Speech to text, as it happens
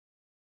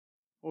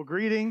Well,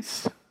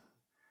 greetings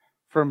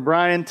from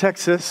Bryan,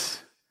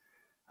 Texas.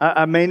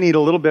 I may need a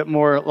little bit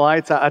more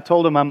lights. I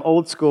told him I'm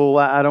old school.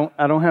 I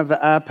don't have the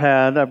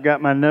iPad. I've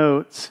got my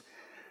notes.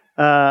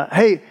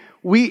 Hey,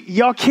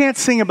 y'all can't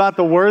sing about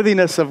the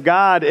worthiness of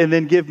God and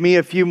then give me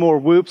a few more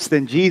whoops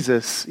than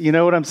Jesus. You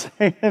know what I'm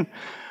saying?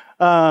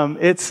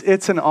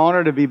 It's an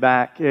honor to be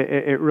back.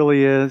 It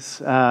really is.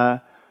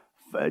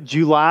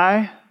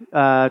 July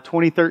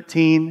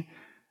 2013.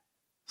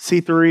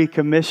 C3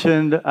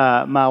 commissioned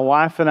my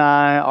wife and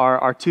I,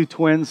 our two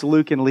twins,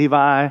 Luke and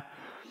Levi.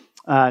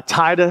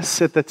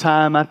 Titus at the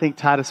time, I think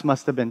Titus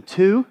must have been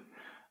 2,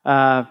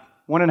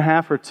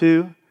 1.5 or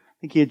 2. I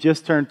think he had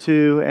just turned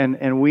 2,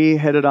 and we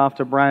headed off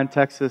to Bryan,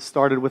 Texas,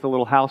 started with a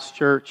little house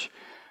church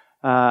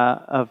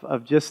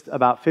of just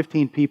about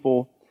 15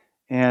 people.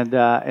 And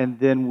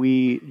then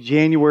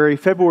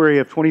February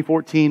of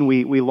 2014,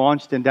 we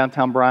launched in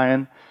downtown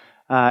Bryan.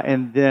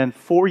 And then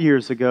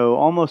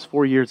almost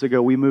 4 years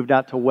ago, we moved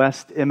out to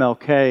West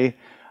MLK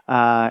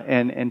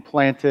and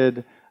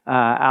planted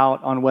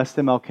out on West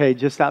MLK,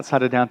 just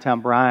outside of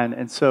downtown Bryan.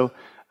 And so,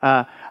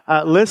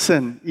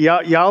 listen,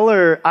 y'all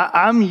are.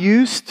 I'm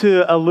used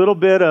to a little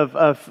bit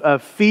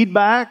of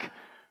feedback.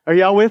 Are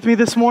y'all with me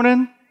this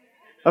morning?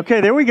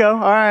 Okay, there we go. All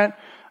right.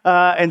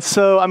 And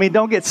so, I mean,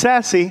 don't get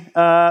sassy,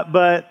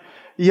 but.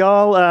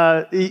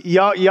 Y'all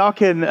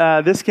can.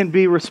 This can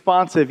be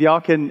responsive.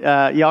 Y'all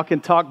can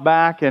talk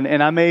back,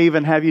 and I may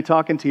even have you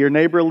talking to your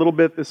neighbor a little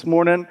bit this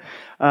morning.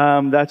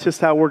 That's just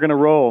how we're going to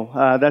roll.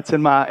 That's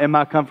in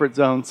my comfort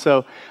zone.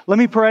 So let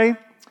me pray,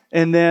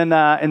 and then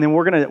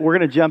we're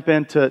gonna jump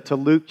into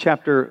Luke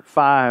chapter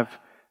 5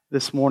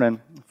 this morning.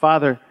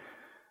 Father,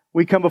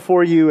 we come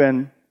before you,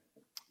 and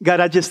God,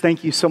 I just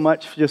thank you so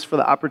much just for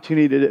the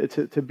opportunity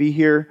to be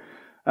here.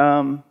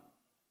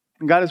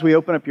 And God, as we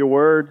open up your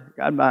word,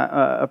 God,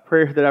 a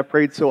prayer that I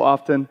prayed so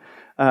often,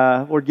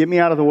 Lord, get me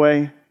out of the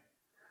way.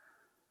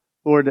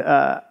 Lord,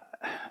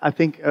 I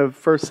think of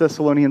 1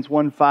 Thessalonians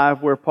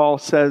 1:5, where Paul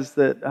says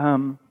that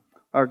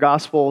our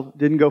gospel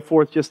didn't go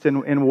forth just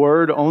in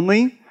word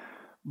only,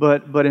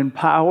 but in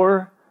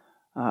power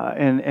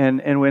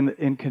and when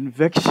in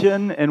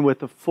conviction and with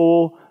the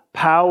full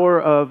power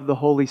of the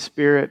Holy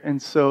Spirit.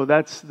 And so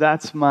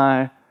that's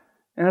my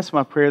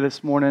prayer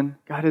this morning.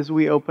 God, as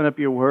we open up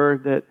your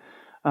word, that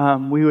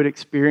we would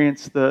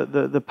experience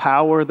the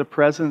power, the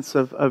presence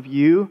of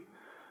you,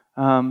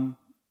 and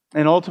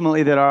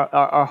ultimately that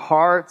our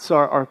hearts,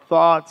 our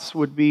thoughts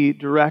would be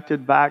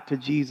directed back to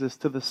Jesus,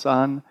 to the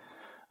Son,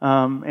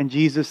 and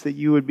Jesus, that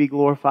you would be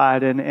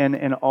glorified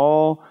in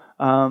all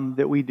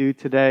that we do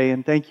today.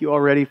 And thank you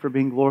already for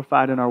being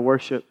glorified in our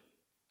worship.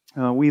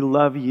 We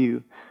love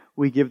you.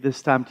 We give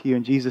this time to you.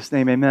 In Jesus'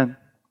 name, amen.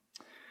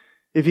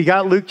 If you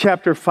got Luke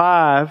chapter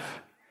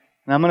 5,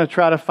 and I'm going to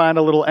try to find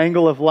a little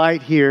angle of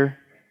light here.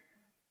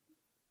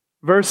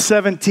 Verse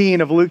 17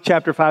 of Luke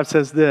chapter 5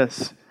 says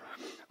this: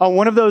 On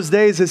one of those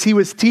days, as he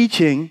was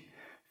teaching,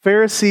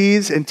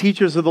 Pharisees and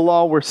teachers of the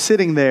law were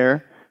sitting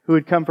there, who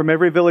had come from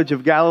every village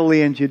of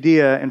Galilee and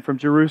Judea and from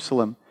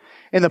Jerusalem.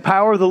 And the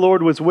power of the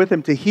Lord was with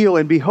him to heal.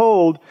 And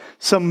behold,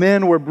 some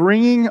men were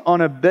bringing on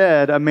a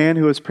bed a man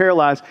who was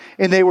paralyzed,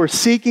 and they were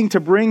seeking to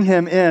bring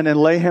him in and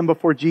lay him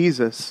before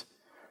Jesus.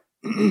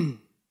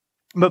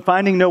 But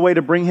finding no way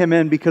to bring him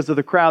in because of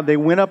the crowd, they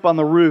went up on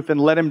the roof and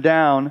let him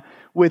down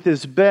with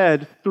his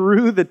bed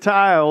through the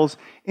tiles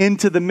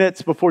into the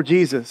midst before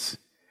Jesus.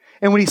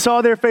 And when he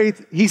saw their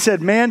faith, he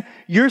said, "Man,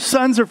 your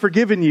sons are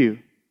forgiven you."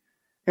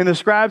 And the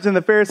scribes and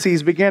the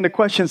Pharisees began to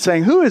question,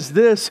 saying, "Who is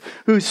this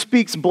who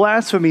speaks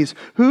blasphemies?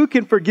 Who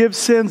can forgive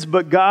sins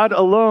but God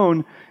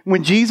alone?"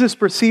 When Jesus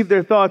perceived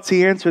their thoughts,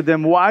 he answered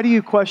them, "Why do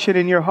you question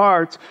in your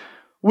hearts?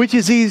 Which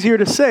is easier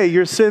to say,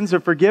 your sins are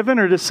forgiven,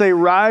 or to say,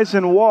 rise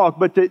and walk,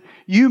 but that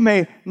you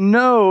may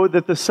know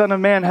that the Son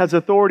of Man has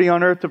authority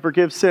on earth to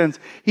forgive sins."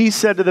 He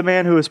said to the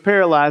man who was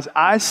paralyzed,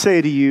 "I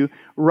say to you,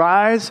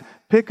 rise,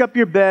 pick up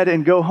your bed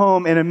and go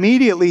home." And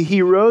immediately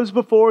he rose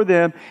before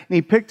them, and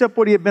he picked up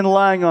what he had been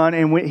lying on,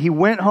 and he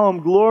went home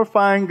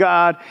glorifying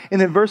God.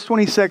 And then verse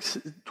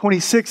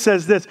 26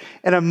 says this: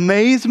 "And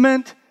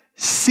amazement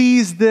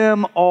seized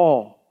them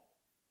all."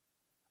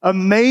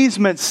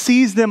 Amazement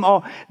seized them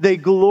all. They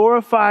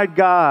glorified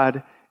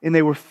God, and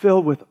they were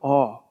filled with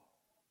awe,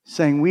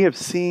 saying, "We have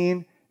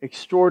seen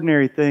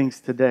extraordinary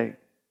things today."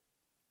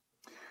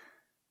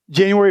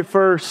 January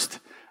 1st,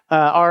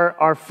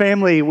 our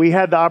family, we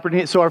had the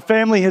opportunity. So our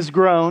family has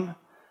grown.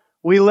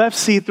 We left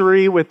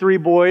C3 with 3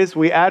 boys.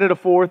 We added a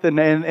 4th, and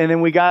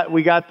then we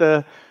got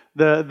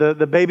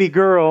the baby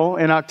girl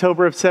in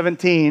October of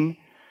 17.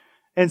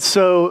 And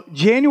so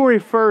January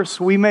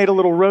 1st, we made a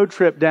little road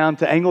trip down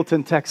to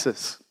Angleton,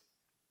 Texas.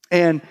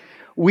 And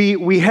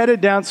we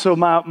headed down. So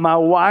my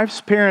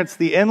wife's parents,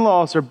 the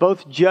in-laws, are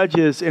both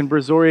judges in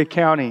Brazoria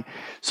County.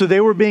 So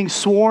they were being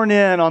sworn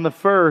in on the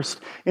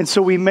 1st. And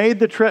so we made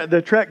the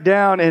trek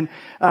down. And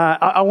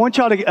I want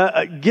y'all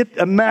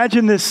to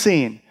imagine this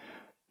scene.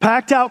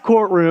 Packed out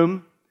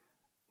courtroom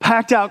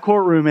in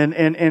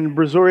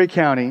Brazoria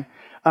County.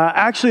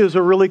 Actually, it was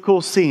a really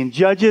cool scene.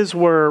 Judges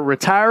were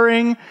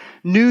retiring.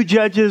 New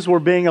judges were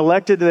being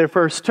elected to their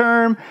first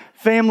term.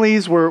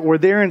 Families were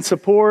there in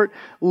support.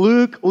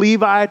 Luke,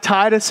 Levi,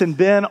 Titus, and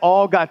Ben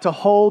all got to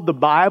hold the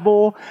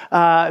Bible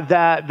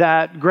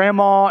that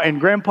Grandma and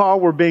Grandpa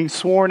were being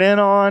sworn in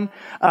on.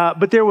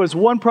 But there was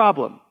one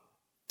problem.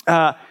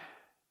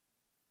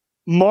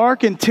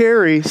 Mark and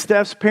Terry,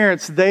 Steph's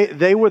parents,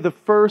 they were the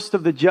first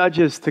of the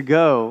judges to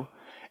go.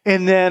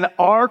 And then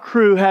our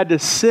crew had to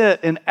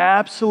sit in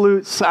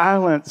absolute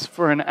silence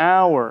for an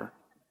hour.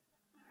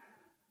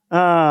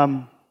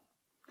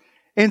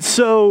 And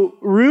so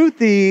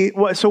Ruthie,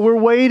 so we're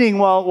waiting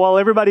while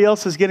everybody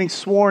else is getting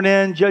sworn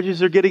in.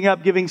 Judges are getting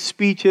up, giving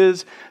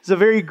speeches. It's a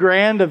very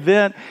grand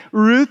event.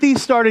 Ruthie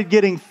started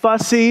getting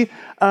fussy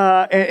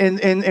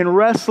and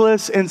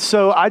restless. And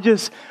so I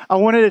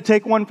wanted to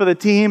take one for the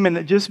team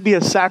and just be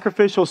a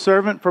sacrificial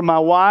servant for my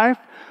wife.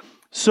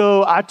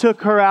 So I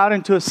took her out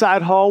into a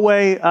side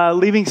hallway,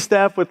 leaving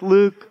Steph with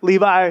Luke,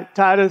 Levi,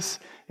 Titus,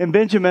 and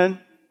Benjamin.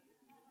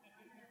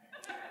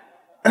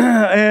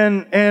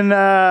 And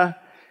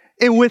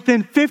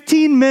within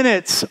 15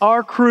 minutes,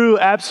 our crew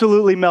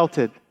absolutely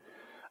melted.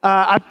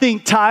 I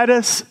think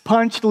Titus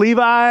punched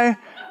Levi.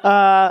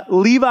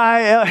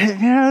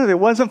 It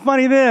wasn't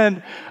funny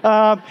then.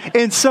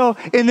 And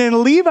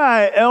then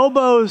Levi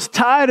elbows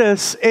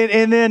Titus,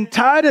 and then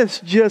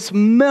Titus just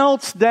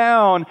melts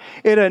down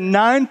at a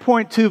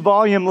 9.2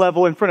 volume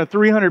level in front of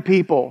 300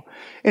 people.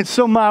 And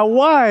so my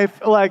wife,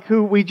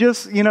 who we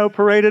just,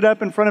 paraded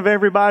up in front of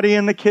everybody,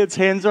 and the kids'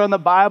 hands are on the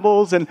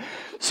Bibles. And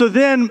so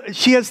then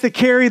she has to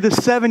carry the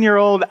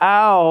 7-year-old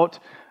out,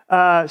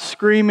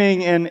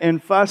 screaming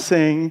and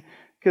fussing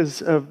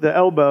because of the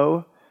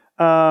elbow.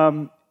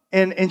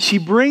 And she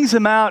brings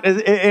him out,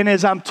 and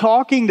as I'm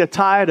talking to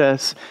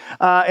Titus,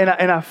 and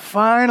I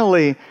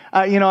finally,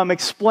 I'm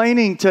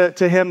explaining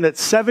to him that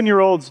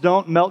 7-year-olds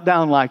don't melt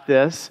down like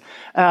this,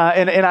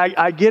 and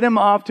I get him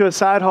off to a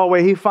side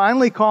hallway. He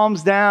finally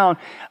calms down,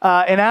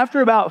 and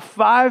after about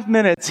 5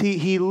 minutes,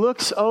 he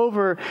looks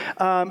over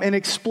and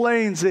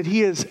explains that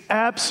he is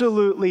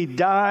absolutely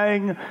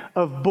dying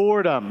of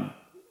boredom.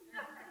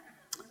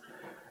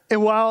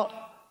 And while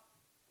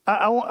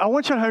I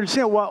want you to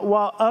understand,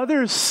 while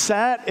others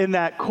sat in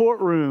that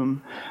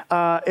courtroom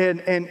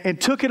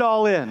and took it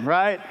all in,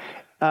 right?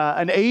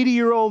 An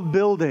 80-year-old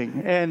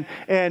building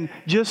and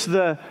just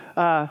the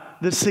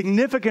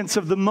significance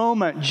of the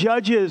moment,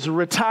 judges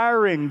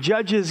retiring,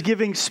 judges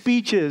giving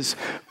speeches,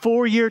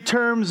 4-year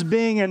terms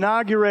being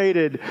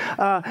inaugurated,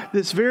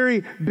 this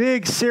very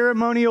big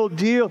ceremonial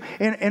deal,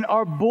 and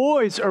our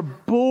boys are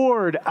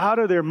bored out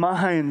of their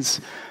minds.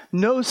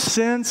 No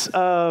sense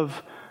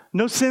of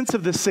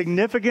the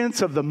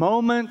significance of the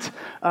moment,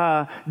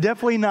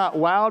 definitely not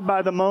wowed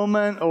by the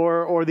moment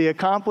or the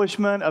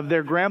accomplishment of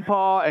their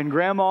grandpa and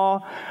grandma.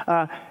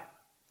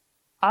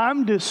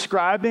 I'm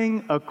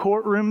describing a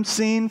courtroom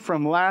scene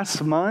from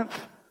last month,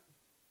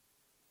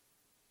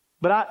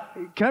 but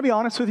can I be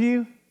honest with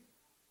you?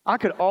 I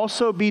could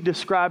also be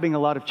describing a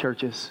lot of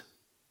churches.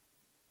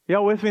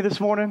 Y'all with me this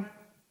morning?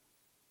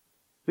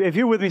 If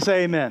you're with me,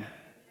 say amen.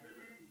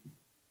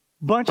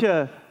 Bunch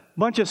of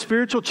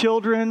spiritual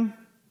children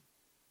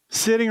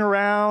sitting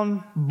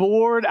around,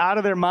 bored out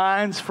of their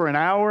minds for an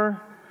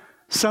hour.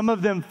 Some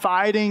of them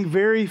fighting,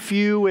 very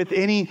few with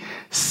any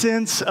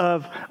sense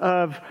of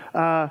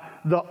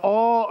the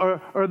awe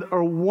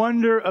or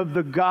wonder of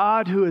the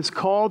God who has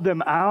called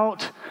them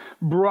out,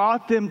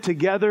 brought them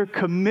together,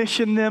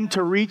 commissioned them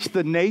to reach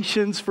the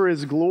nations for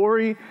His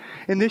glory.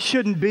 And this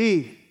shouldn't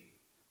be.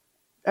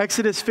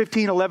 Exodus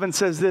 15:11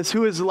 says this,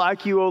 "Who is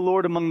like you, O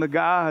Lord, among the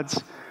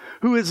gods?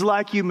 Who is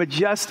like you,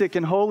 majestic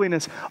in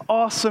holiness,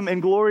 awesome in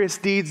glorious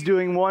deeds,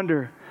 doing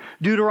wonder?"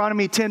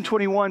 Deuteronomy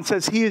 10:21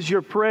 says, "He is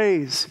your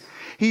praise.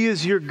 He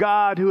is your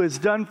God who has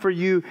done for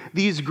you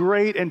these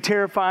great and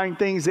terrifying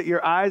things that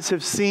your eyes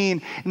have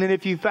seen." And then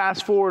if you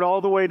fast forward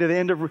all the way to the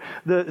end of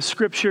the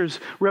scriptures,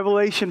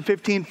 Revelation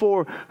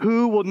 15:4,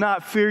 "Who will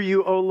not fear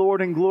you, O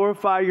Lord, and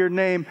glorify your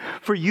name?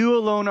 For you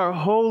alone are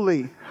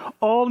holy.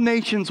 All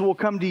nations will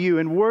come to you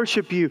and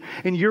worship you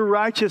in your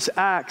righteous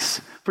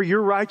acts, for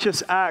your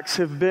righteous acts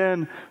have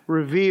been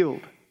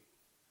revealed."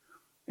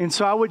 And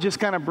so I would just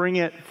kind of bring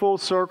it full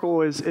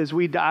circle as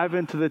we dive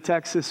into the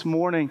text this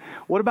morning.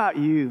 What about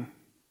you?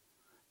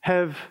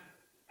 Have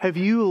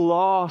you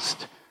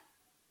lost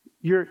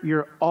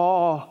your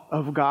awe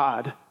of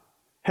God?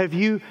 Have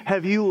you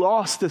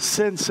lost a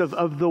sense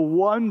of the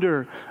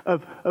wonder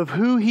of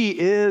who He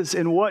is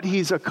and what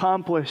He's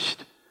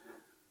accomplished?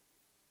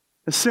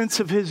 A sense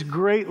of His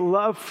great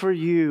love for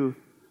you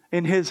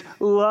and His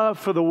love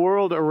for the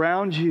world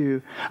around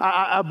you.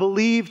 I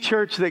believe,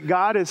 church, that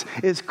God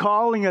is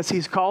calling us.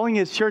 He's calling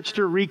His church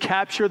to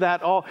recapture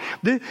that all.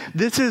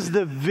 This is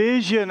the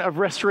vision of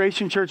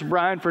Restoration Church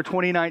Bryan for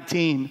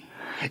 2019.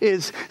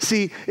 Is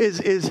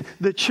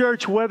the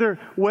church, whether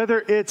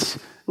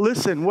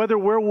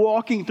we're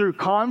walking through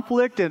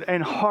conflict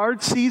and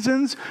hard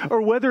seasons,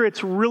 or whether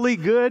it's really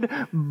good,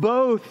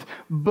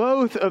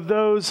 both of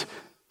those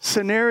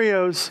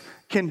scenarios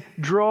can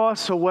draw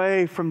us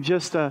away from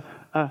just a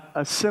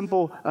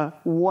simple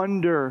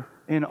wonder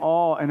in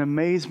awe and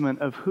amazement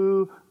of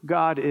who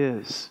God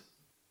is.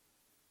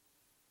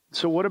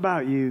 So what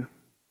about you?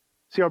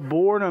 See, our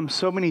boredom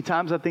so many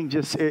times, I think,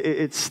 just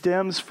it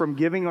stems from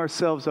giving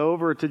ourselves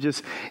over to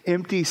just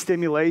empty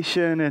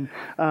stimulation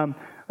and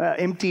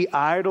empty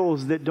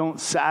idols that don't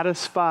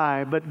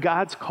satisfy. But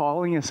God's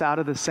calling us out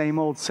of the same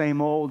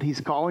old. He's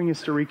calling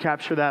us to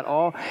recapture that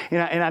awe.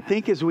 And I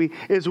think as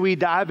we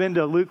dive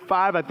into Luke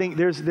 5, I think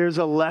there's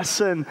a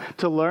lesson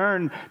to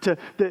learn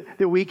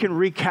that we can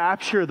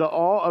recapture the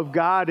awe of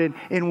God.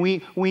 And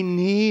we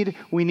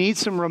need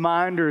some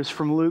reminders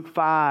from Luke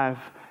 5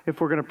 if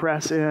we're going to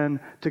press in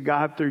to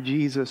God through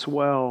Jesus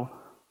well.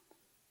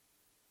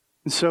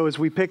 And so as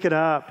we pick it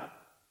up,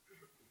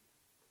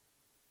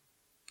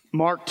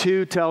 Mark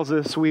 2 tells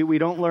us, we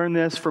don't learn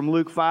this from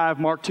Luke 5.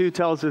 Mark 2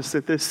 tells us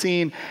that this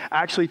scene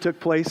actually took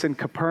place in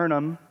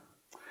Capernaum.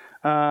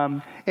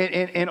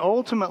 And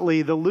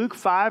ultimately, the Luke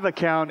 5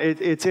 account,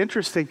 it's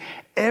interesting.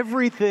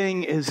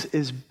 Everything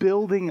is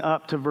building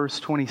up to verse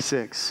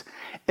 26.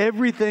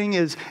 Everything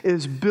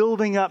is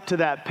building up to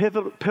that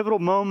pivotal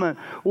moment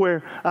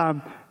where,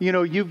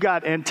 you've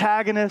got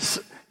antagonists,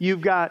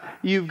 you've got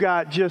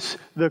just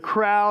the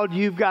crowd,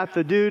 you've got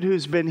the dude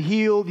who's been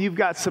healed, you've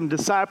got some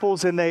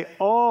disciples, and they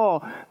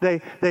all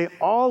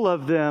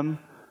of them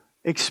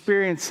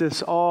experience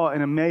this awe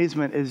and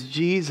amazement as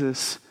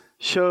Jesus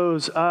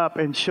shows up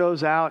and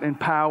shows out in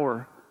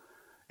power.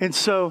 And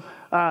so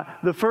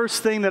the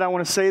first thing that I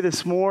want to say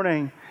this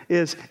morning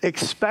is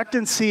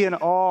expectancy and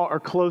awe are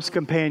close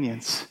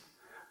companions.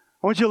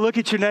 I want you to look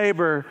at your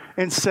neighbor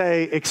and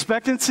say,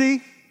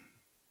 expectancy.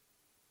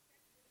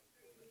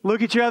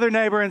 Look at your other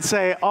neighbor and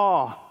say,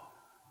 awe.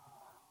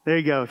 There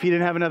you go. If you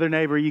didn't have another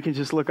neighbor, you can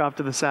just look off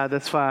to the side.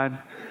 That's fine.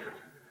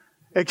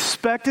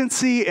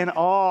 Expectancy and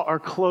awe are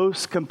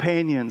close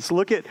companions.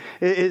 Look at,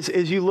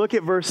 as you look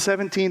at verse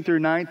 17 through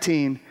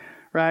 19,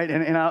 right?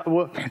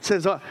 It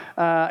says,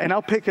 and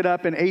I'll pick it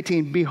up in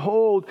 18.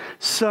 Behold,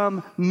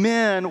 some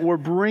men were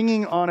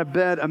bringing on a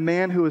bed a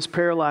man who was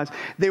paralyzed.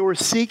 They were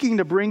seeking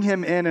to bring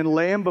him in and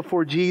lay him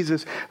before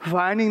Jesus,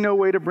 finding no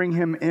way to bring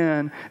him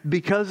in.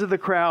 Because of the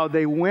crowd,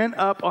 they went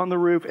up on the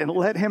roof and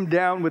let him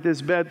down with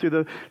his bed through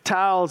the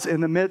tiles in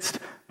the midst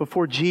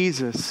before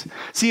Jesus.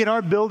 See, in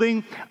our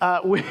building,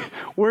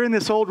 we're in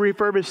this old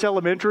refurbished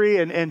elementary,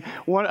 and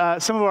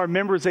some of our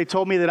members, they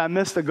told me that I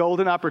missed a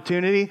golden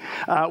opportunity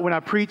when I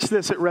preached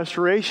this at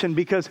Restoration,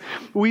 because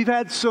we've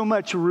had so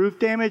much roof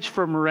damage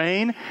from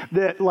rain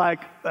that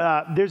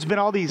there's been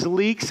all these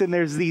leaks and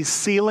there's these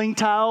ceiling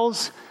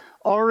tiles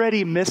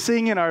already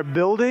missing in our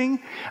building.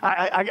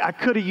 I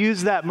could have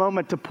used that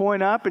moment to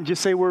point up and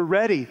just say, we're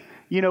ready.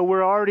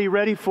 We're already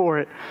ready for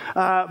it.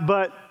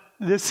 But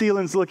this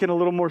ceiling's looking a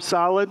little more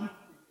solid.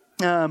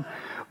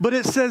 But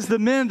it says the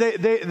men,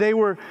 they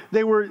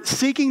were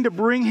seeking to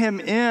bring him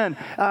in.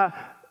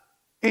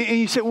 And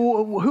you say,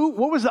 well,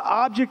 what was the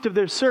object of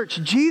their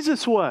search?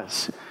 Jesus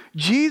was.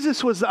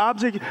 Jesus was the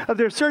object of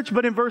their search.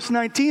 But in verse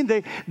 19,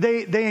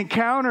 they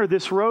encounter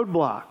this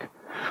roadblock.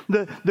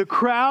 The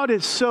crowd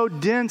is so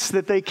dense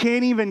that they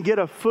can't even get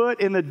a foot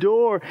in the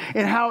door.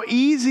 And how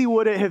easy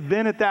would it have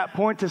been at that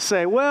point to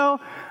say, well,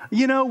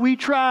 we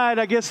tried.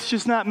 I guess it's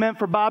just not meant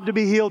for Bob to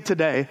be healed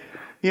today.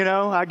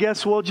 I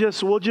guess we'll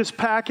just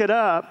pack it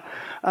up.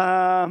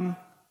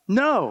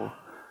 No,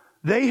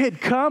 they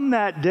had come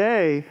that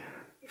day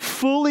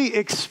fully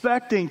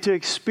expecting to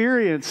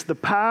experience the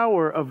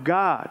power of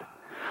God.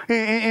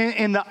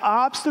 And the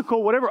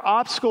obstacle, whatever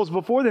obstacles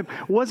before them,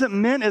 wasn't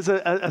meant as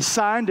a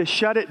sign to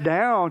shut it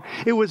down.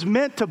 It was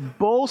meant to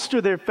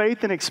bolster their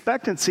faith and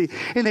expectancy.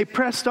 And they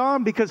pressed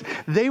on because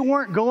they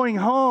weren't going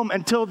home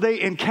until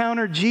they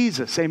encountered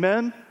Jesus.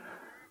 Amen?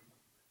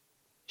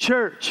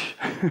 Church,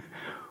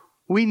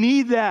 we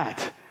need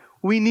that.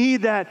 We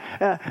need that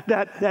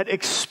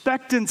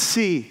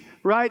expectancy.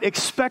 Right?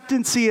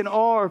 Expectancy and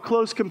awe are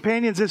close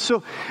companions. And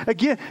so,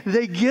 again,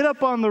 they get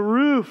up on the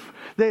roof.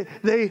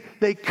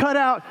 They cut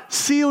out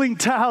ceiling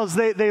tiles.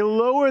 They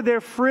lower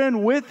their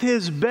friend with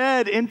his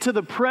bed into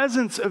the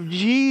presence of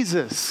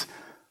Jesus.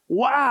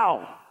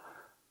 Wow.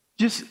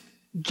 Just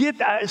get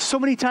that. So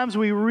many times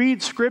we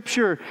read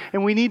Scripture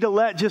and we need to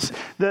let just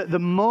the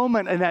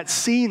moment and that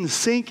scene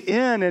sink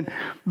in.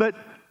 But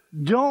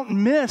don't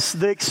miss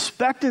the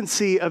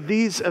expectancy of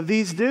these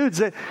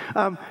dudes.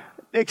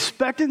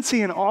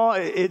 Expectancy and awe,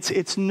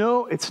 it's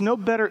no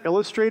better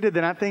illustrated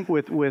than I think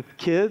with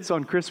kids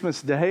on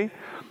Christmas Day.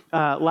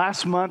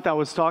 Last month I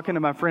was talking to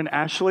my friend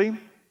Ashley.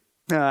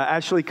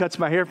 Ashley cuts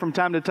my hair from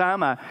time to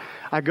time.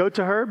 I go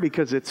to her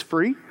because it's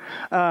free.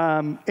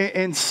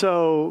 And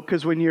so,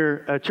 because when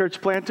you're a church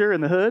planter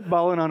in the hood,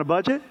 balling on a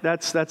budget,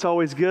 that's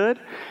always good.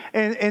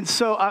 And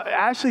so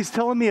Ashley's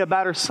telling me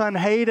about her son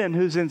Hayden,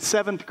 who's in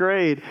 7th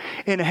grade.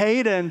 And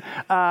Hayden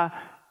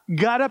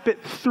got up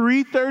at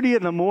 3:30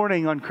 in the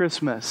morning on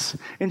Christmas.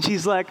 And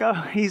she's like, oh,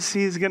 he's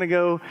going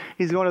to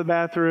the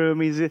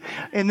bathroom.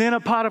 And then a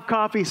pot of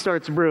coffee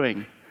starts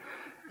brewing.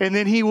 And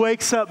then he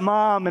wakes up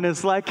mom and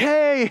is like,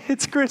 hey,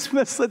 it's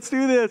Christmas, let's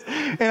do this.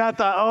 And I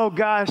thought, oh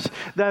gosh,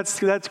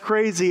 that's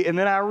crazy. And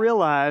then I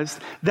realized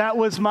that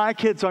was my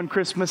kids on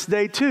Christmas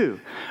Day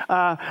too.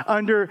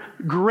 Under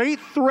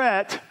great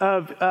threat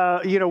of,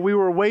 we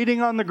were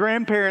waiting on the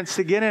grandparents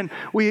to get in.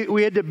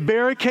 We had to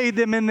barricade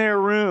them in their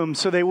room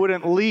so they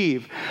wouldn't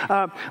leave.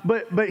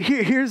 But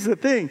here's the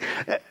thing.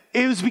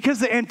 It was because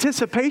the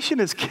anticipation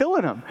is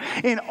killing them.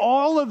 And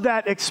all of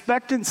that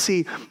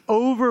expectancy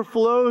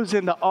overflows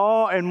into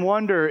awe and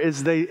wonder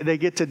as they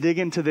get to dig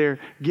into their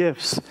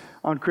gifts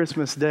on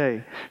Christmas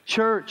Day.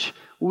 Church,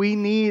 we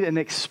need an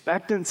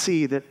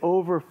expectancy that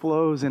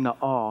overflows into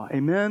awe.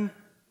 Amen?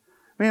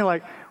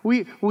 Man,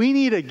 we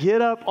need to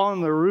get up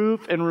on the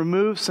roof and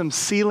remove some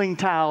ceiling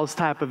tiles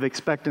type of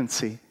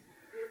expectancy.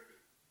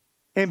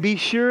 And be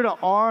sure to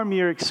arm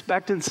your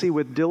expectancy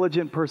with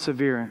diligent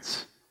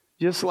perseverance.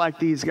 Just like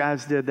these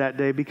guys did that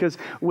day, because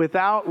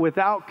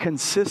without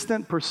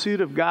consistent pursuit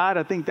of God,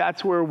 I think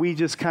that's where we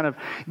just kind of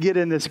get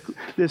in this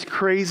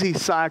crazy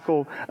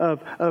cycle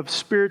of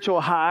spiritual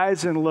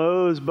highs and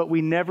lows, but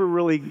we never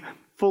really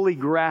fully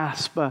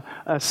grasp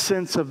a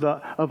sense of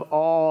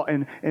awe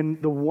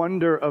and the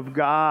wonder of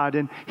God.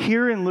 And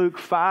here in Luke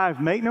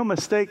 5, make no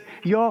mistake,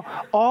 y'all,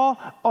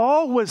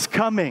 all was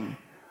coming.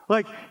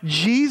 Like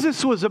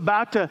Jesus was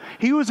about to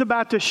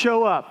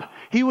show up.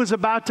 He was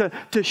about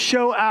to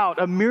show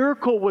out. A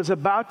miracle was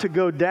about to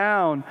go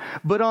down.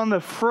 But on the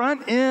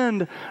front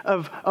end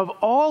of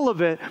all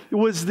of it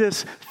was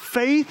this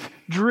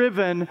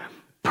faith-driven,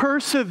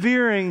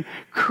 persevering,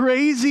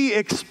 crazy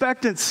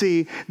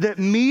expectancy that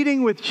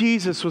meeting with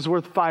Jesus was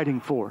worth fighting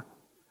for.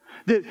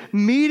 That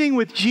meeting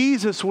with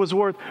Jesus was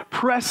worth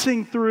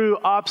pressing through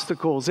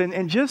obstacles.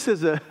 And just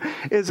as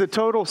a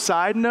total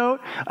side note,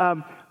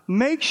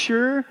 make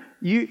sure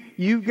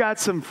you've got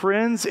some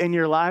friends in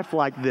your life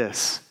like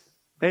this.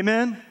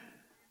 Amen?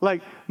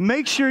 Like,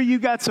 make sure you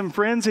got some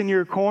friends in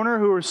your corner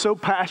who are so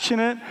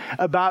passionate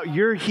about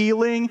your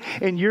healing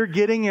and your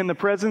getting in the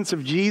presence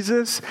of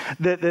Jesus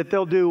that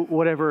they'll do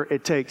whatever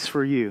it takes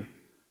for you.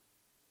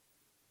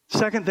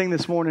 Second thing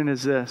this morning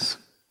is this.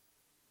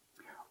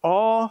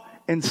 Awe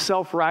and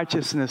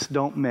self-righteousness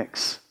don't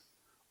mix.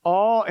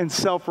 Awe and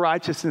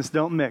self-righteousness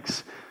don't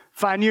mix.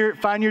 Find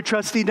your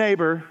trusty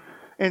neighbor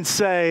and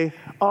say,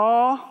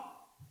 awe,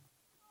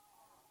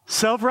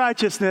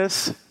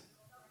 self-righteousness,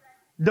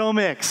 don't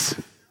mix.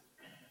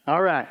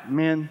 All right,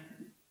 man.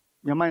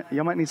 Y'all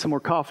might need some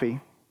more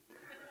coffee.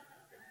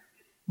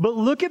 But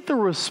look at the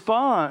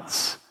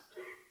response.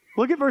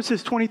 Look at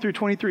verses 20 through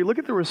 23. Look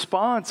at the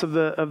response of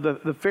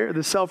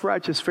the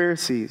self-righteous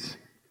Pharisees.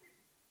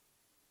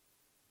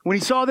 When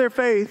he saw their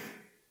faith,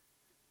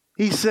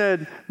 he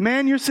said,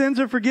 "Man, your sins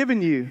are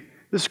forgiven you."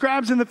 The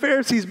scribes and the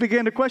Pharisees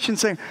began to question,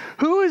 saying,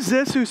 "Who is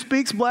this who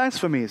speaks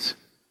blasphemies?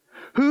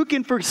 Who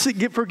can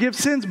forgive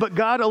sins but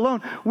God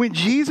alone?" When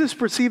Jesus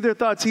perceived their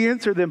thoughts, he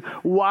answered them,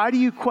 "Why do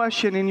you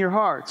question in your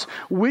hearts?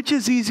 Which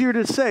is easier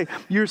to say,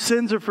 'Your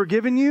sins are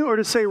forgiven you,' or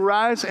to say,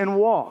 'Rise and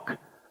walk'?"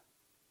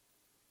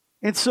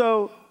 And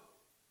so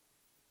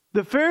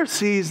the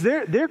Pharisees,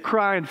 they're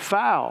crying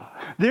foul.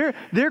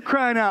 They're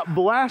crying out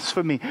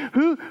blasphemy.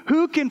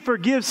 Who can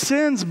forgive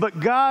sins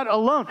but God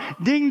alone?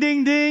 Ding,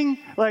 ding, ding.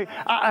 Like,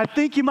 I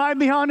think you might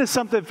be onto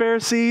something,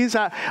 Pharisees.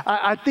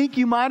 I think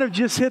you might have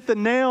just hit the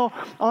nail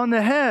on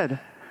the head.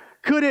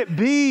 Could it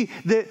be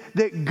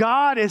that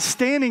God is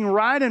standing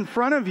right in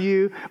front of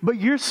you, but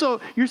you're so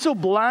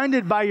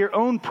blinded by your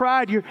own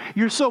pride,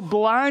 you're so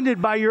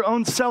blinded by your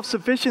own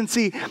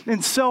self-sufficiency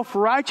and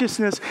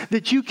self-righteousness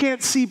that you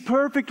can't see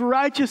perfect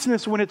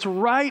righteousness when it's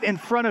right in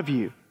front of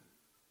you?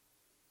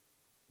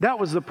 That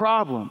was the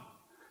problem.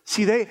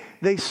 See, the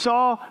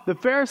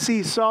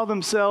Pharisees saw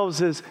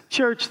themselves as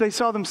church, they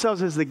saw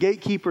themselves as the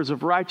gatekeepers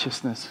of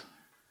righteousness.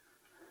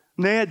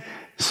 They had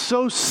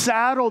so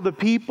saddled the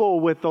people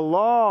with the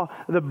law,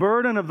 the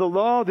burden of the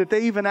law, that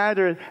they even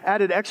added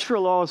extra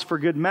laws for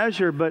good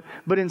measure. But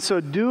in so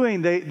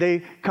doing,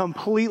 they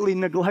completely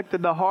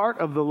neglected the heart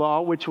of the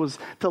law, which was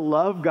to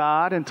love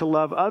God and to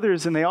love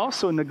others. And they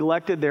also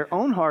neglected their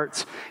own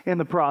hearts in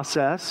the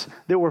process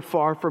that were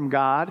far from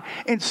God.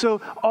 And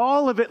so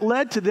all of it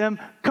led to them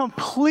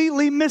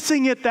completely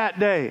missing it that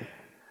day.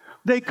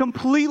 They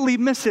completely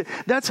missed it.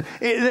 That's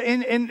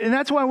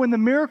why when the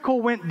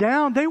miracle went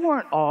down, they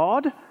weren't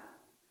awed.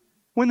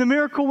 When the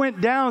miracle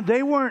went down,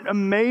 they weren't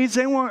amazed.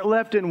 They weren't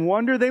left in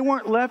wonder. They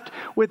weren't left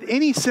with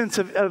any sense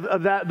of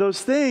those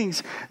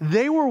things.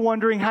 They were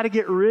wondering how to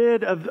get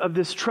rid of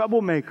this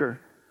troublemaker.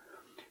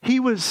 He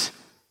was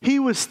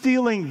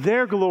stealing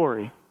their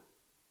glory.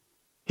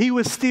 He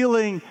was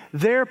stealing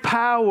their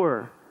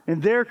power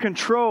and their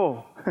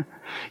control.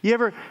 You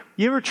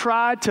ever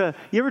tried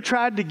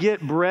to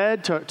get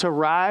bread to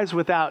rise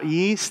without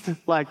yeast?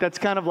 Like, that's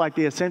kind of like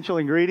the essential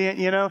ingredient,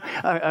 you know?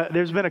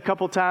 There's been a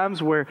couple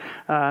times where,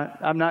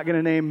 I'm not going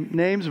to name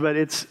names, but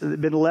it's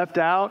been left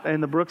out in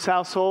the Brooks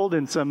household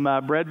in some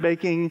bread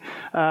baking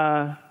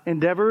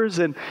endeavors.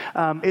 And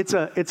it's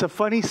a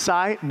funny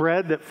sight,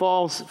 bread that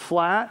falls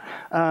flat.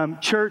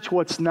 Church,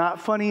 what's not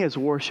funny is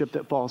worship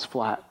that falls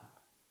flat.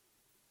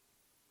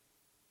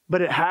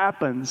 But it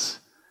happens.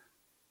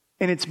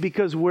 And it's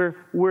because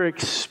we're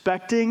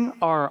expecting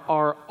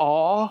our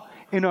awe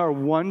and our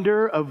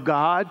wonder of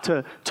God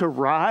to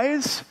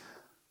rise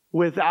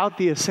without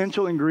the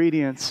essential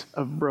ingredients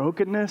of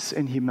brokenness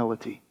and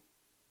humility.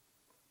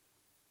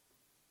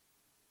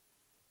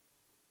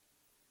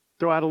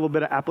 Throw out a little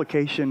bit of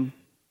application.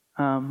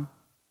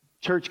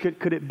 Church,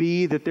 could it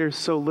be that there's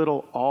so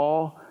little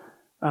awe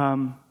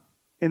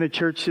in the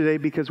church today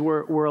because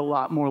we're a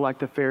lot more like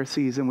the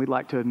Pharisees than we'd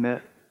like to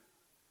admit?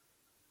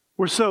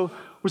 We're so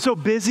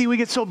busy. We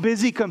get so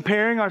busy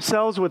comparing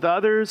ourselves with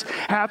others.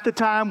 Half the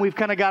time, we've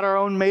kind of got our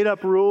own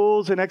made-up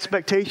rules and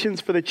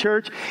expectations for the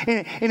church.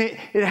 And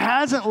it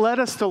hasn't led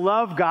us to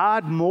love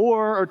God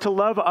more or to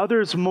love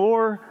others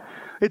more.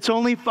 It's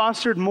only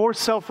fostered more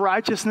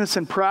self-righteousness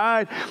and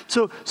pride.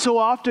 So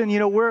often,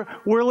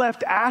 we're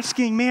left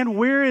asking, man,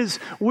 where is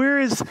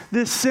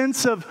this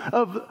sense of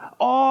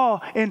awe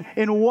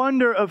and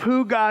wonder of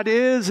who God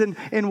is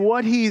and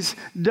what He's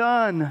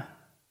done?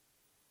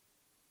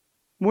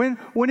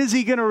 When is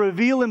He going to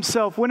reveal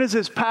Himself? When is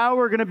His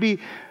power going to be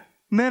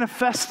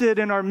manifested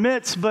in our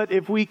midst? But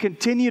if we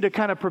continue to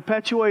kind of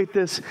perpetuate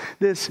this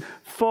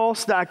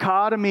false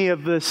dichotomy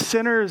of the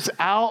sinners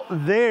out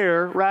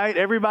there, right?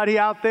 Everybody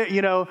out there,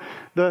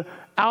 the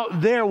out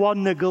there, while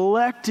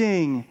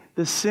neglecting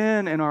the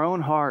sin in our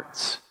own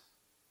hearts.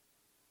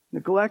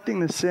 Neglecting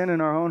the sin in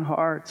our own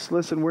hearts.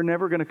 Listen, we're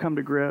never going to come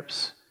to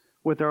grips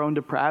with our own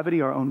depravity,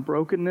 our own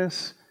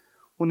brokenness.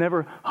 We'll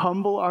never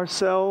humble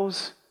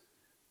ourselves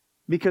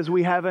because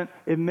we haven't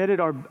admitted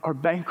our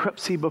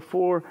bankruptcy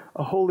before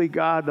a holy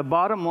God. The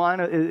bottom line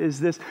is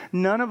this: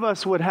 none of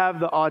us would have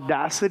the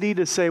audacity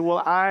to say,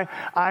 well, I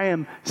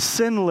am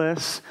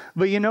sinless,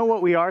 but you know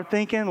what we are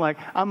thinking? Like,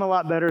 I'm a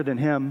lot better than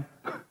him.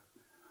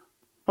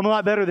 I'm a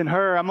lot better than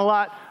her. I'm a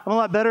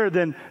lot better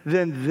than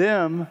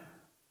them.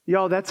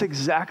 Y'all, that's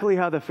exactly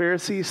how the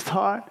Pharisees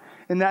thought,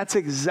 and that's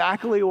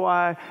exactly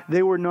why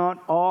they were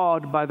not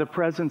awed by the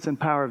presence and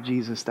power of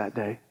Jesus that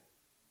day.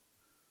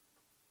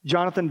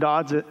 Jonathan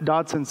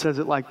Dodson says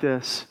it like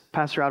this,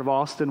 pastor out of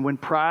Austin: when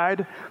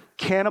pride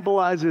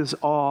cannibalizes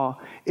awe,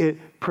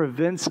 it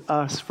prevents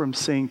us from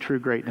seeing true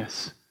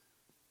greatness.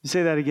 You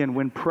say that again.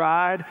 When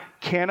pride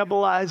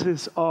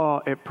cannibalizes awe,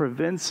 it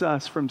prevents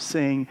us from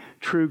seeing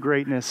true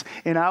greatness.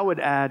 And I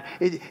would add,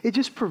 it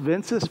just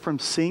prevents us from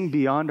seeing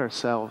beyond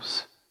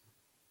ourselves.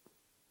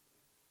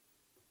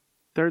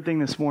 Third thing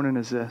this morning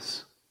is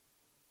this: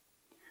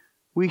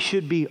 we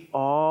should be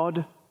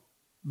awed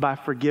by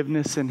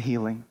forgiveness and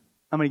healing.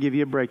 I'm going to give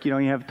you a break. You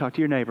don't even have to talk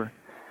to your neighbor.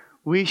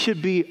 We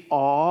should be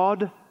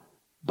awed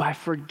by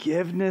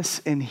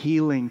forgiveness and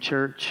healing,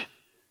 church.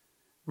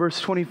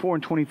 Verse 24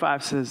 and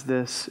 25 says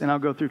this, and I'll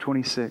go through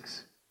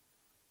 26.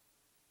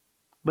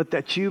 But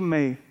that you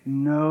may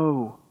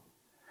know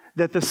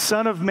that the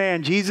Son of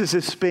Man, Jesus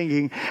is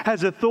speaking,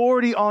 has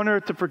authority on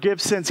earth to forgive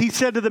sins. He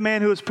said to the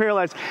man who was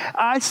paralyzed,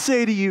 I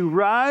say to you,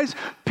 rise,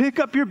 pick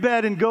up your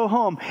bed and go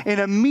home. And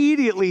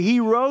immediately he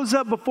rose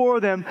up before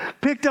them,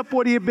 picked up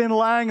what he had been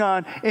lying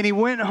on, and he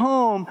went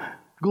home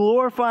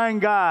glorifying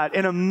God.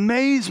 And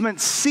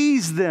amazement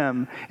seized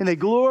them, and they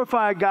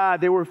glorified God.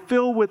 They were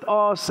filled with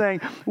awe,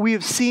 saying, we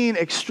have seen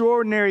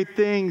extraordinary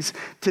things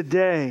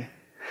today.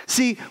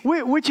 See,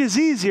 which is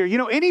easier?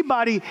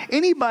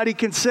 Anybody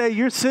can say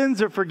your sins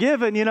are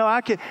forgiven.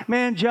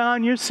 Man,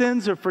 John, your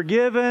sins are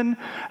forgiven.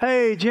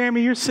 Hey,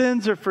 Jeremy, your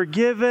sins are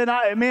forgiven.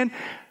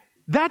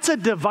 That's a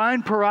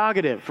divine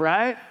prerogative,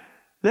 right?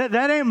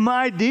 That ain't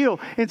my deal.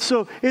 And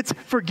so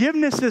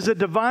forgiveness is a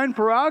divine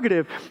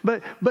prerogative,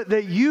 but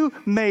that you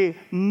may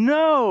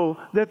know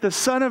that the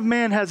Son of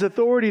Man has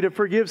authority to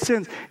forgive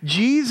sins.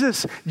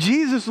 Jesus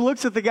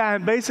looks at the guy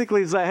and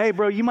basically is like, hey,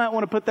 bro, you might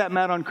want to put that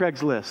mat on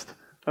Craigslist.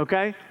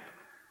 Okay?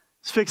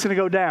 It's fixing to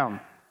go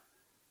down.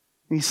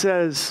 He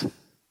says,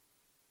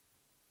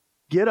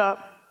 get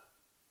up,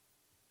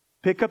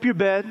 pick up your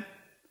bed,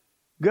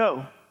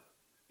 go.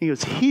 He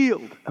was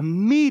healed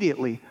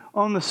immediately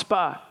on the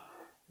spot.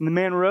 And the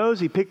man rose,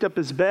 he picked up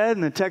his bed,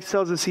 and the text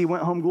tells us he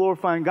went home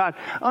glorifying God.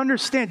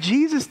 Understand,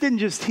 Jesus didn't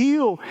just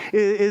heal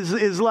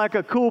is like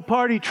a cool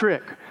party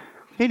trick.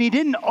 And he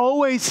didn't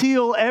always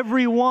heal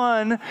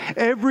everyone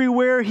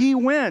everywhere he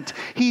went.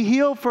 He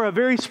healed for a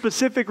very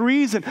specific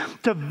reason,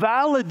 to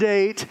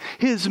validate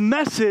his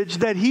message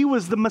that he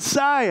was the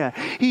Messiah.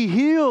 He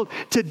healed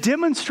to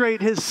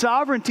demonstrate his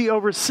sovereignty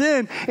over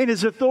sin and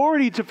his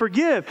authority to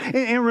forgive.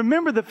 And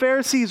remember the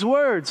Pharisees'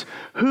 words,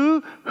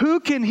 who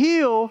can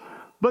heal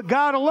but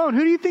God alone?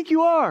 Who do you think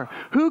you are?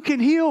 Who can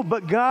heal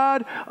but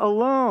God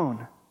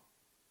alone?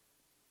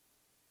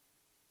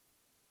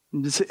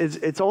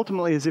 It's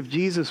ultimately as if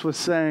Jesus was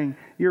saying,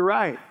 you're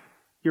right,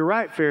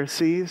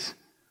 Pharisees.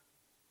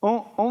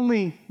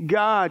 Only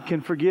God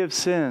can forgive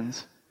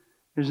sins.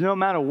 There's no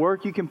amount of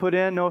work you can put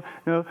in, no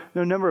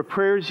number of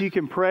prayers you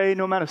can pray,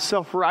 no amount of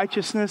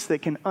self-righteousness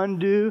that can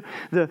undo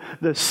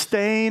the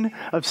stain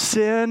of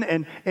sin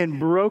and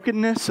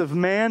brokenness of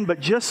man. But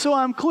just so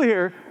I'm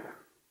clear,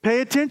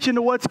 Pay attention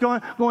to what's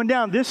going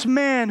down. This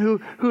man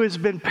who has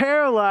been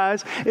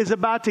paralyzed is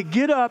about to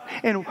get up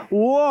and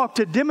walk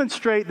to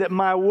demonstrate that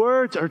my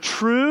words are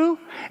true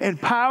and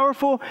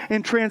powerful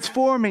and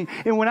transforming.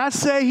 And when I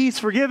say he's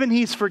forgiven,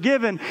 he's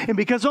forgiven. And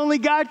because only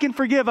God can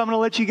forgive, I'm going to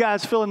let you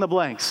guys fill in the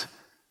blanks.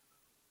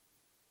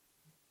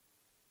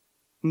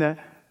 Now,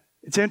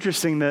 it's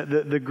interesting that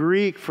the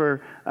Greek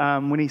for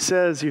when he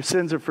says your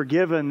sins are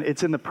forgiven,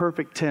 it's in the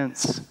perfect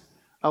tense.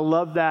 I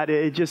love that.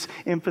 It just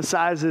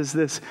emphasizes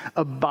this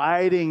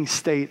abiding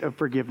state of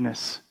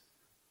forgiveness.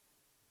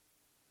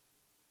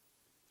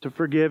 To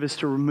forgive is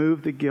to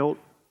remove the guilt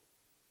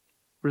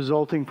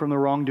resulting from the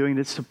wrongdoing.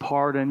 It's to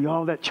pardon.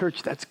 Y'all, that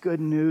church, that's good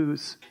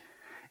news.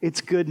 It's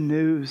good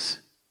news.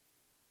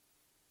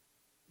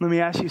 Let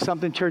me ask you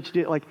something, church.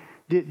 Do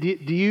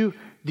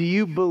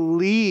you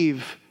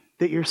believe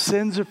that your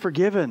sins are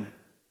forgiven?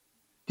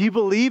 Do you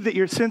believe that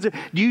your sins are...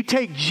 Do you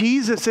take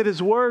Jesus at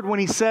his word when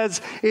he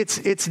says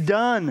it's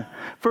done?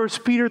 1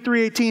 Peter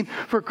 3:18,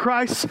 for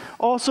Christ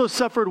also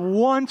suffered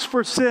once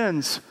for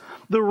sins,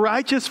 the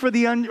righteous for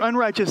the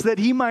unrighteous, that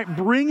he might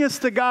bring us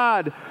to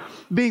God,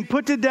 being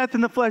put to death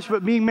in the flesh,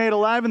 but being made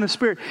alive in the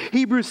spirit.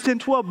 Hebrews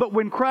 10:12, but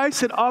when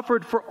Christ had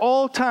offered for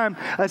all time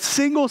a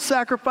single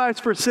sacrifice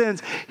for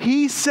sins,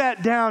 he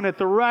sat down at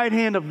the right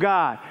hand of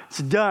God. It's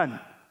done.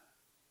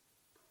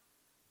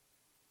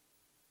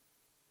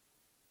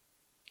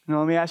 Now,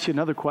 let me ask you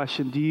another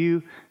question. Do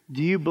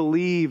you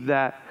believe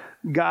that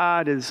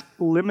God is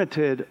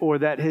limited or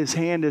that his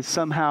hand is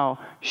somehow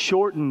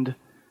shortened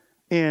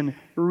in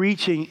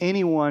reaching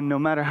anyone no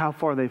matter how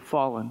far they've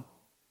fallen?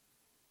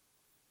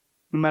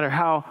 No matter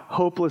how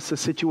hopeless the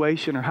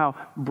situation or how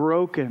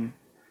broken.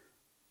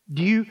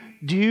 Do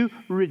you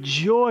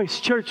rejoice?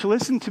 Church,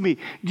 listen to me.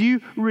 Do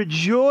you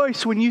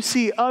rejoice when you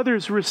see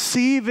others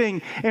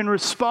receiving and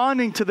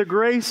responding to the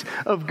grace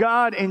of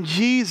God and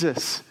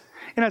Jesus?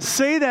 And I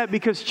say that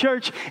because,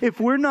 church,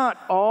 if we're not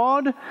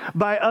awed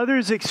by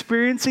others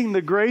experiencing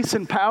the grace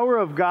and power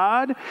of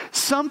God,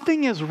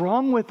 something is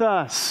wrong with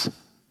us.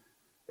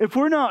 If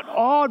we're not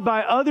awed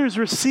by others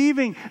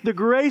receiving the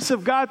grace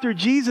of God through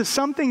Jesus,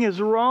 something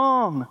is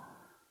wrong.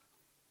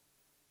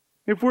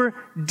 If we're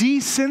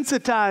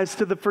desensitized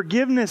to the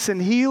forgiveness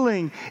and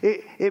healing,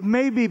 it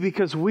may be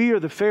because we are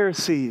the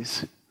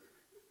Pharisees.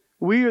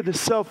 We are the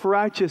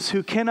self-righteous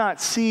who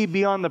cannot see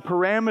beyond the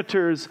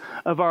parameters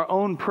of our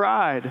own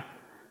pride.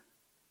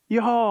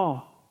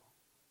 Y'all,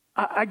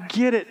 I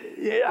get it.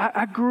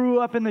 I grew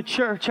up in the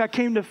church. I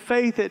came to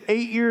faith at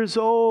 8 years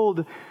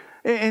old.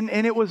 And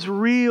it was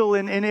real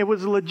and it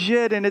was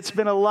legit. And it's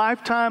been a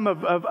lifetime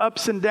of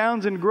ups and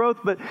downs and growth.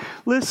 But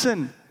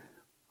listen,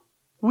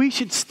 we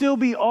should still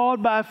be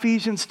awed by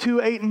Ephesians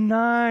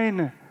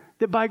 2:8-9.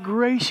 That by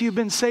grace you've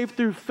been saved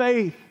through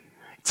faith.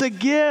 It's a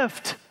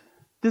gift.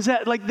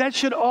 That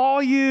should awe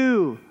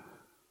you.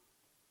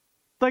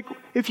 Like,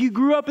 if you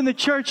grew up in the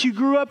church, you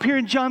grew up here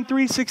in John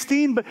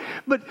 3:16,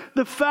 but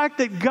the fact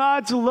that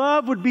God's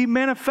love would be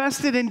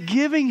manifested in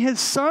giving his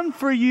son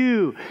for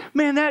you,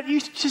 man, that you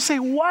should just say,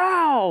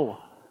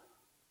 wow,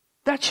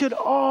 that should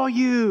awe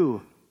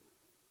you.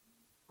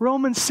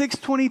 Romans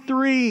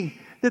 6:23,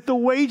 that the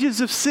wages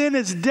of sin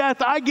is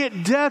death. I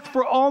get death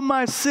for all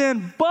my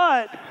sin,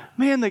 but,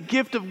 man, the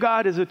gift of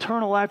God is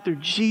eternal life through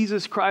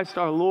Jesus Christ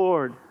our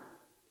Lord.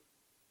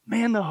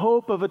 Man, the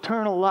hope of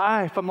eternal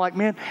life. I'm like,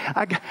 man,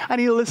 I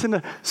need to listen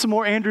to some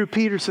more Andrew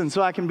Peterson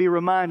so I can be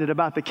reminded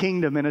about the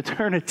kingdom and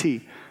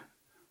eternity.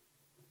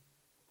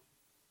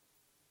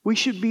 We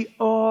should be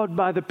awed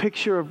by the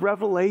picture of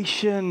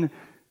Revelation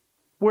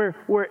where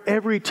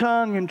every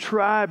tongue and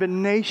tribe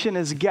and nation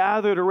is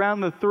gathered around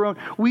the throne.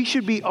 We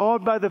should be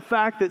awed by the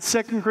fact that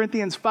 2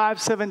 Corinthians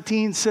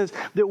 5:17 says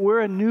that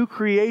we're a new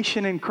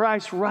creation in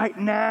Christ right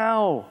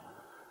now.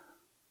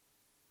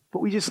 But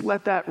we just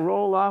let that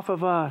roll off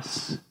of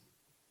us.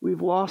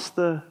 We've lost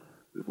the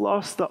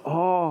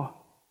awe.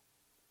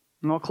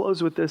 And I'll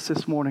close with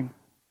this morning.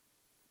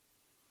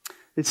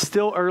 It's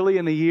still early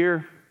in the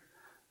year.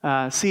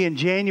 In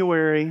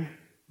January,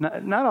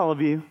 not all of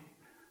you,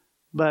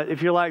 but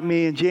if you're like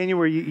me, in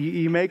January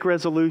you make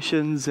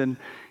resolutions and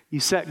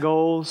you set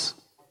goals.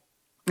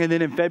 And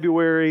then in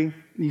February,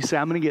 you say,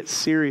 I'm going to get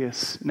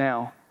serious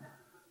now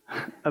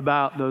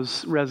about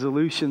those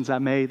resolutions I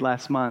made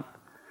last month.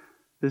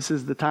 This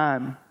is the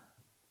time.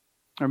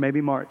 Or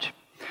maybe March.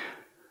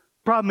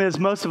 Problem is,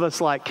 most of us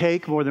like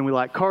cake more than we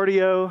like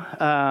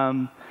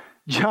cardio.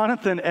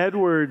 Jonathan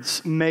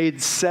Edwards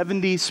made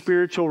 70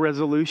 spiritual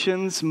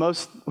resolutions,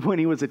 most when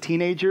he was a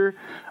teenager,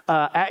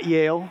 at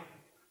Yale,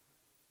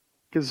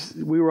 because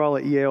we were all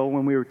at Yale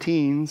when we were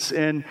teens.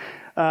 And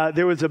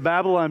there was a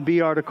Babylon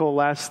Bee article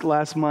last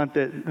month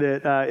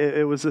that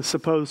it was a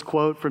supposed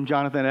quote from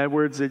Jonathan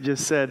Edwards. It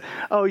just said,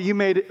 "Oh, you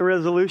made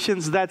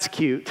resolutions? That's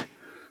cute."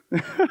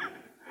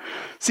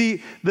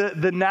 See,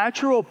 the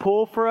natural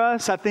pull for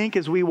us, I think,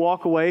 as we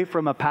walk away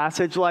from a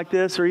passage like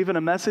this or even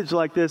a message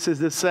like this is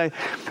to say,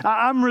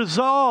 I'm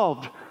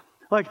resolved.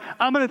 Like,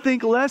 I'm going to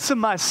think less of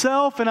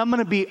myself and I'm going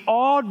to be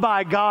awed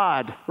by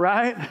God,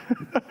 right?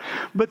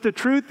 But the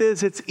truth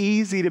is, it's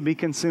easy to be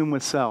consumed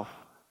with self.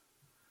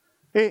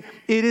 It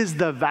is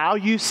the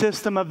value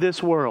system of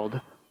this world,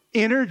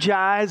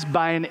 energized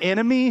by an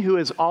enemy who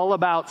is all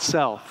about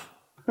self.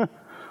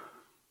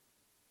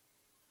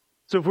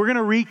 So if we're going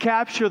to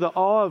recapture the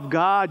awe of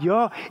God,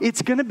 y'all,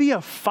 it's going to be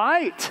a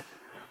fight.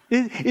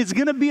 It's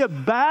going to be a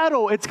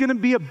battle. It's going to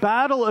be a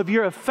battle of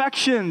your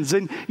affections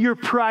and your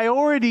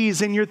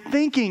priorities and your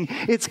thinking.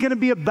 It's going to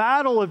be a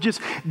battle of just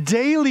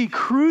daily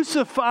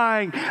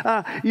crucifying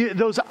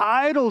those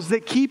idols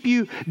that keep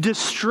you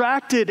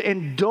distracted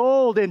and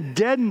dulled and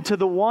deadened to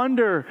the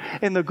wonder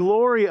and the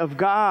glory of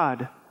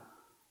God.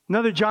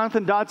 Another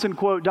Jonathan Dodson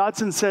quote,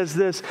 Dodson says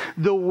this,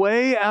 "The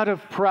way out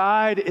of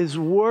pride is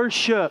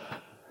worship.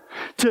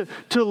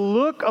 To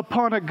look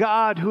upon a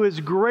God who is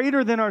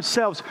greater than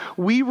ourselves.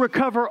 We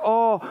recover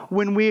awe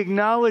when we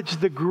acknowledge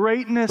the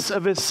greatness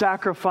of His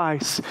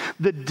sacrifice,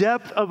 the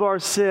depth of our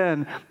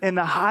sin, and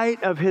the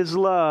height of His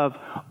love,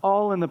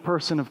 all in the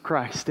person of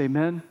Christ."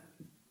 Amen?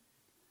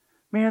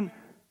 Man,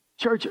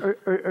 church,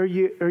 are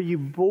you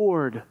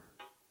bored?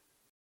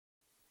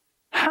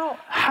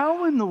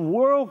 How in the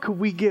world could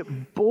we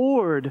get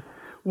bored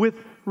with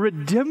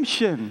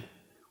redemption?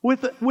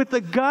 With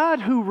a God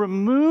who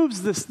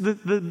removes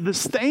the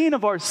stain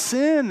of our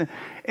sin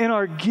and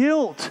our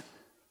guilt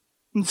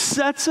and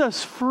sets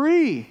us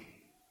free.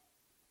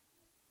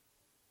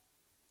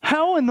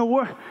 How in the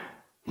world?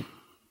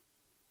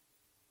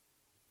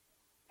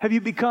 Have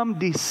you become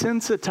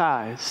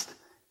desensitized?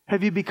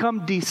 Have you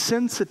become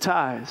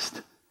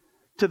desensitized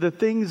to the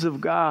things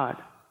of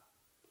God?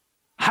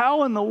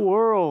 How in the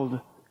world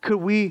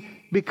could we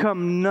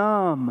become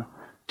numb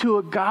to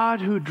a God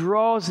who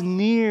draws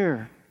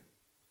near?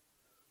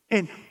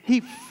 And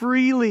He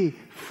freely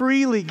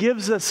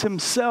gives us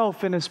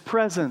Himself in His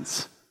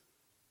presence.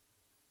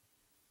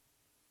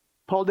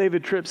 Paul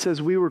David Tripp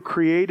says we were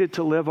created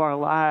to live our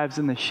lives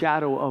in the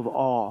shadow of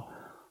awe.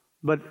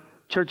 But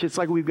church, it's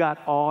like we've got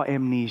awe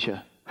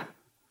amnesia.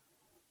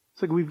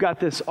 It's like we've got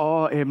this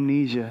awe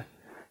amnesia.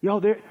 Y'all,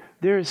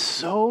 there is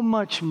so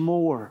much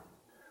more.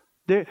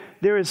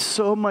 There is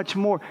so much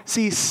more.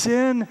 See,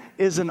 sin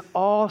is an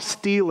awe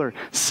stealer.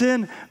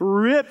 Sin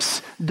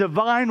rips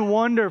divine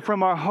wonder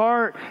from our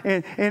heart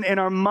and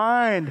our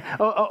mind.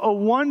 A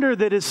wonder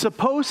that is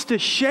supposed to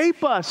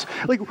shape us.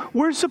 Like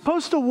we're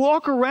supposed to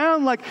walk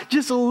around like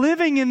just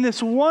living in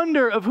this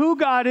wonder of who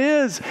God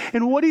is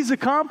and what He's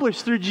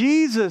accomplished through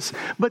Jesus.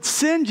 But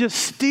sin just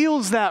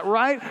steals that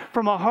right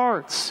from our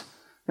hearts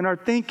and our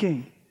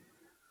thinking.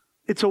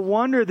 It's a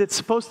wonder that's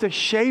supposed to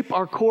shape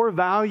our core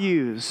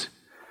values,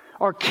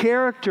 our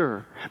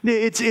character.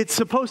 It's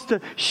supposed to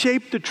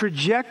shape the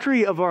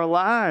trajectory of our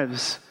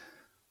lives.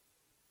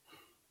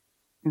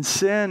 And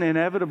sin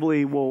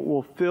inevitably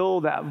will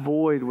fill that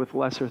void with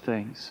lesser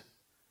things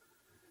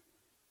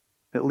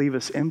that leave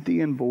us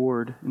empty and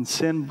bored. And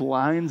sin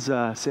blinds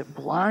us. It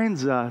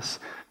blinds us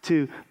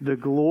to the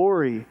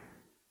glory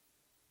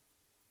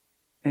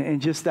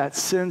and just that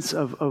sense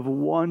of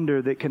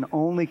wonder that can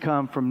only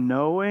come from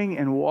knowing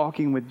and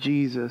walking with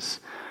Jesus.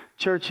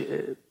 Church,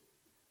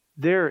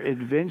 there are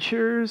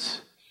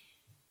adventures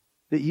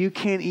that you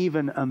can't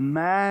even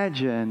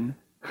imagine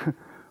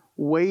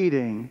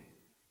waiting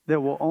that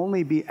will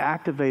only be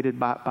activated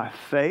by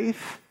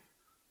faith.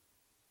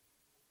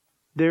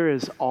 There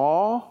is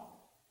awe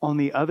on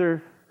the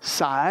other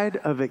side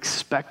of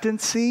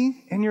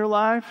expectancy in your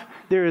life.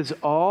 There is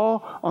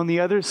awe on the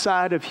other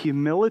side of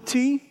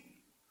humility.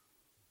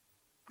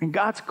 And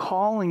God's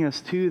calling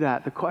us to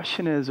that. The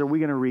question is, are we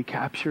going to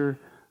recapture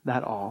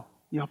that awe?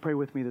 Y'all pray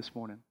with me this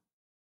morning.